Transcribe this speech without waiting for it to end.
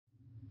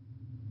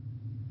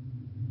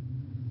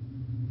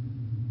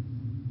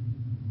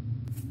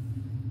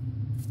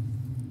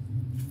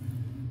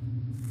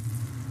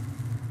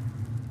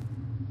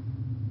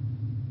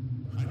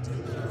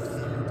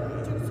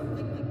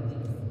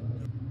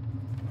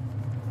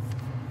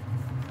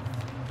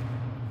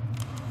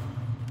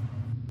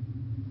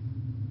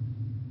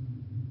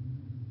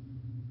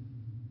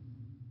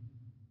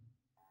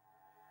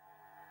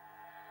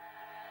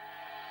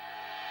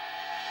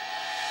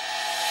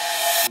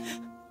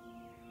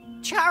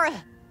Chara!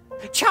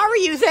 Chara,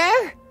 you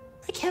there?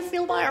 I can't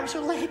feel my arms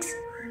or legs.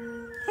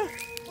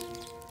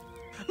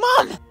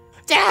 Mom!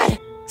 Dad!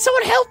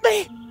 Someone help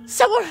me!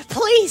 Someone,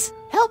 please,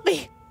 help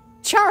me!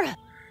 Chara!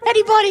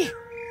 Anybody!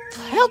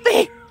 Help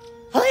me!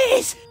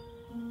 Please!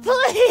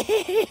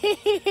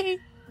 Please!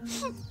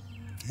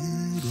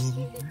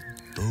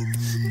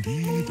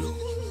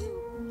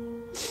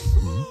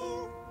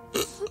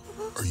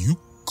 Are you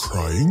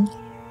crying?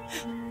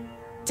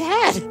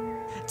 Dad!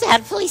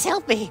 Dad, please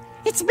help me!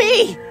 It's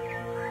me!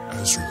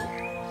 Azrael.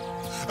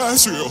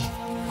 Azrael!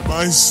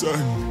 My son!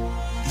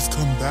 You've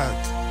come back.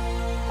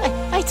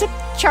 I took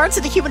Chara to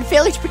the human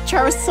village, but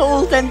Chara's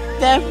soul and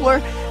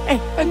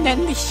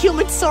then the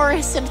human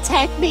Saurus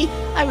attacked me.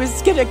 I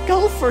was gonna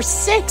go for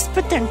 6,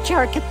 but then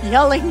Chara kept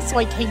yelling, so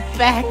I came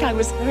back. I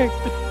was hurt,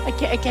 but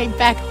I came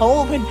back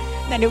home, and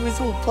then it was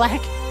all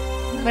black,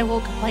 and I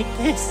woke up like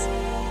this.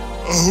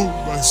 Oh,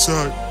 my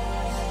son.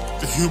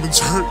 The humans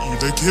hurt you,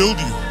 they killed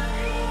you.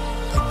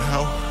 But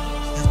now,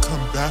 you've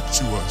come back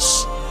to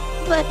us.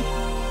 But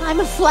I'm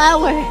a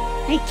flower.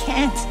 I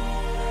can't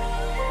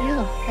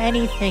feel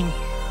anything.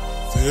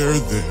 There.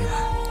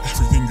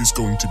 Everything is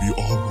going to be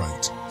all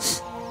right.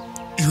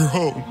 You're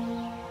home.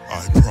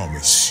 I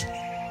promise.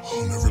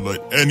 I'll never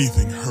let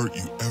anything hurt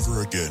you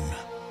ever again.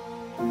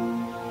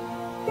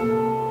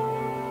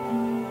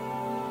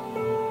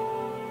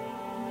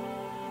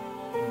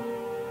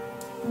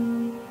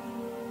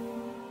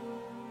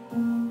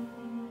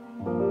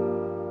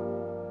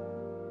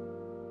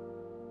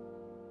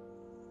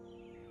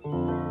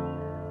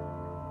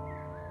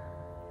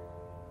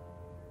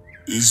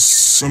 Is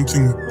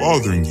something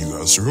bothering you,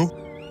 Azrael?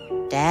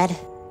 Dad,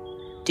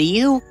 do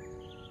you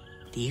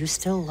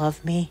still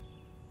love me?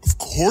 Of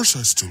course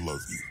I still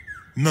love you.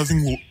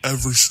 Nothing will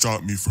ever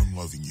stop me from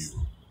loving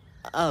you.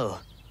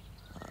 Oh,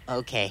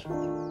 okay.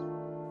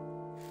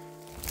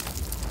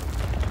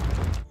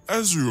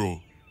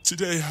 Azrael,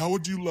 today how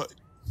would you like...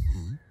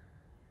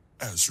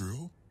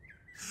 Azrael?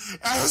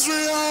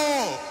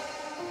 Azrael!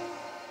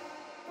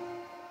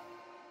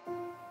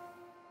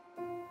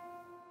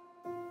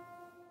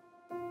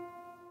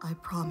 I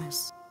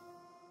promise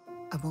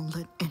I won't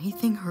let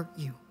anything hurt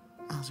you,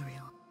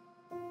 Azrael.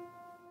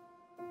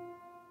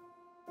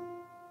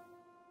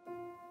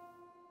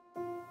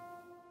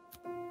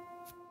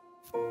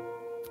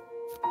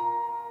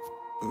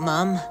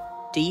 Mom,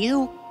 do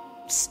you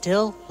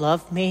still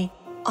love me?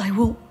 I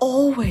will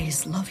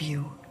always love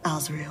you,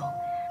 Azrael.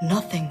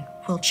 Nothing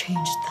will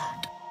change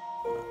that.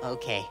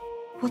 Okay.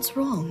 What's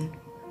wrong?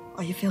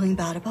 Are you feeling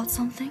bad about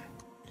something?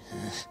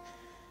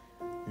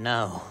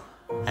 No,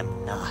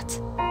 I'm not.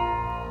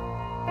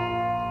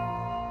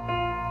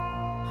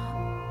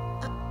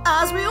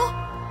 Azrael?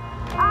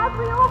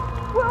 Azrael,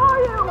 where are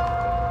you?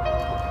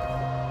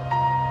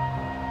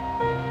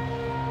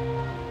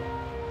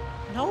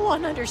 No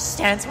one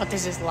understands what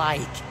this is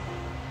like.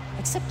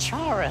 Except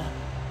Chara.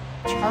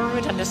 Chara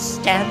would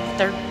understand that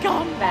they're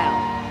gone now.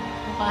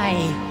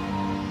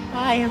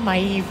 Why am I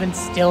even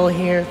still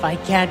here if I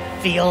can't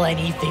feel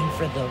anything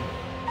for them?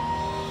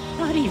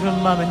 Not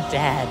even Mom and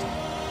Dad.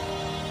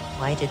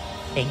 Why did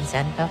things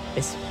end up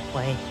this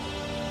way?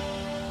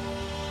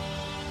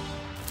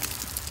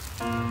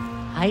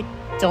 I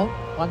don't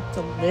want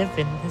to live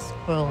in this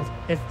world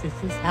if this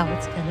is how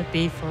it's gonna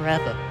be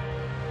forever.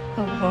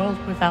 A world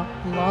without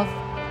love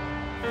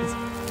is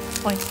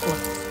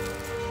pointless.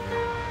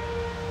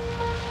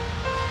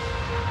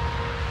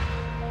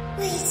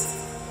 Wait.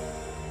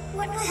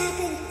 What will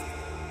happen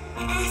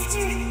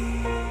after?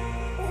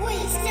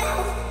 Wait, no.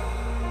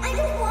 I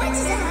don't want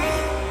to die.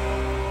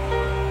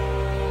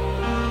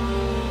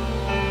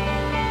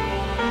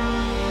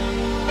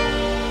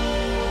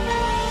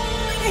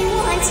 I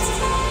want to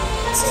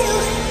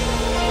continue.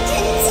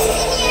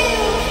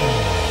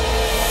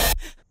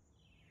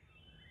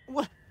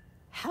 What?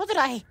 How did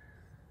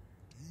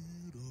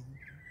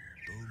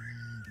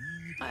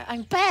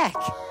I'm back.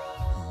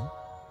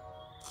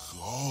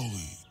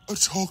 Golly, a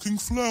talking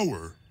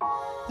flower.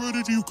 Where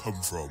did you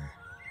come from?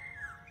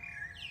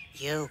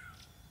 You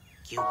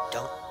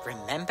don't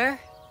remember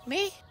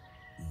me?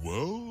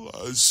 Well,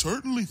 I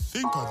certainly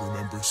think I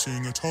remember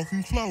seeing a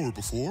talking flower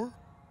before.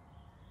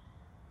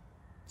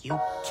 You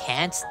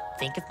can't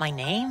think of my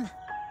name?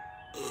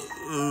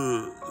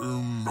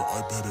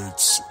 I bet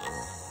it's,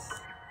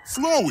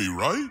 Flowey,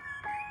 right?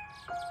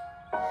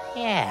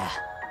 Yeah,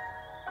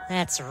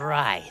 that's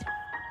right.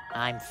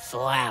 I'm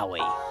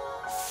Flowey.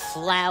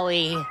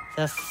 Flowey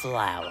the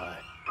flower.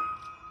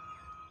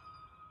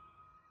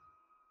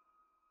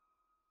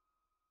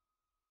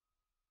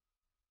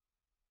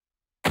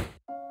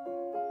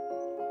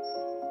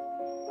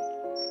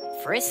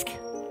 Frisk?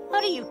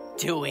 What are you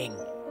doing?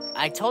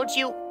 I told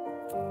you...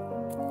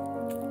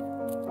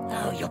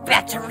 Oh, you're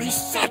back to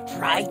reset,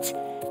 right?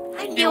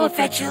 I knew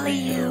eventually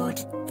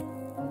you'd...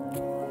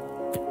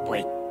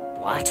 Wait,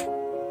 what?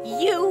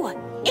 You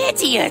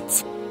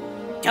idiot!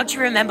 Don't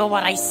you remember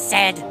what I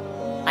said?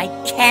 I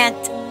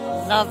can't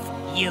love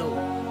you.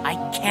 I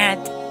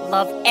can't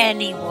love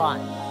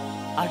anyone.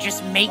 I'll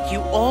just make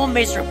you all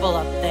miserable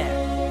up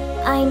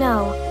there. I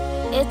know.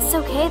 It's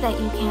okay that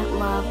you can't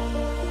love.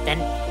 Then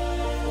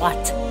what?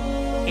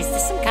 Is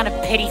this some kind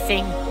of pity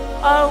thing?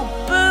 Oh,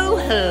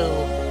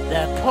 boo-hoo!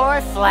 The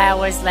poor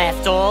flower's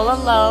left all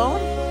alone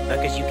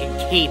because you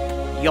can keep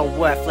your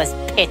worthless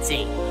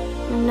pity.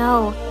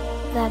 No,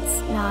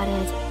 that's not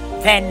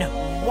it. Then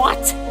what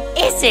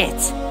is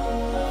it?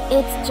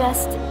 It's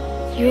just,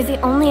 you're the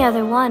only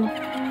other one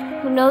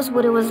who knows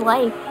what it was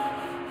like.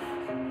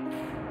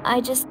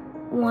 I just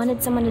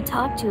wanted someone to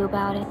talk to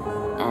about it,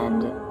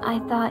 and I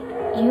thought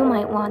you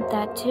might want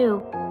that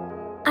too.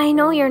 I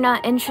know you're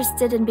not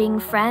interested in being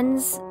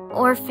friends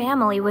or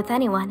family with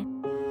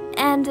anyone,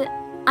 and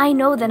I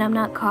know that I'm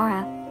not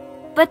Kara.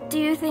 But do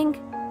you think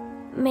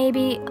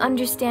maybe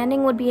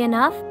understanding would be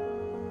enough?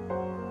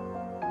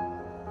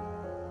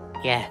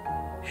 Yeah,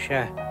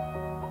 sure.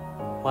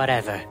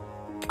 Whatever.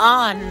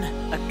 On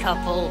a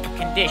couple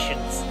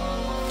conditions.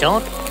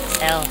 Don't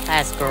tell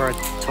Asgore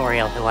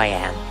Tutorial who I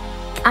am.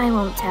 I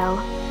won't tell.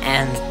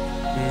 And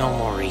no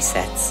more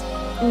resets.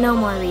 No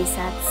more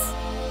resets.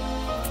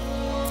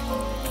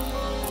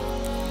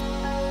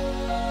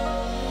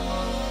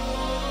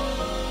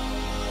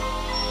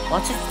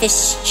 What's with this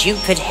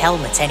stupid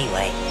helmet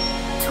anyway?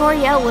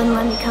 Toriel wouldn't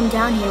let me come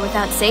down here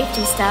without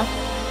safety stuff.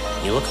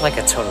 You look like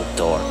a total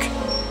dork.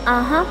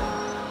 Uh-huh.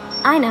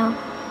 I know.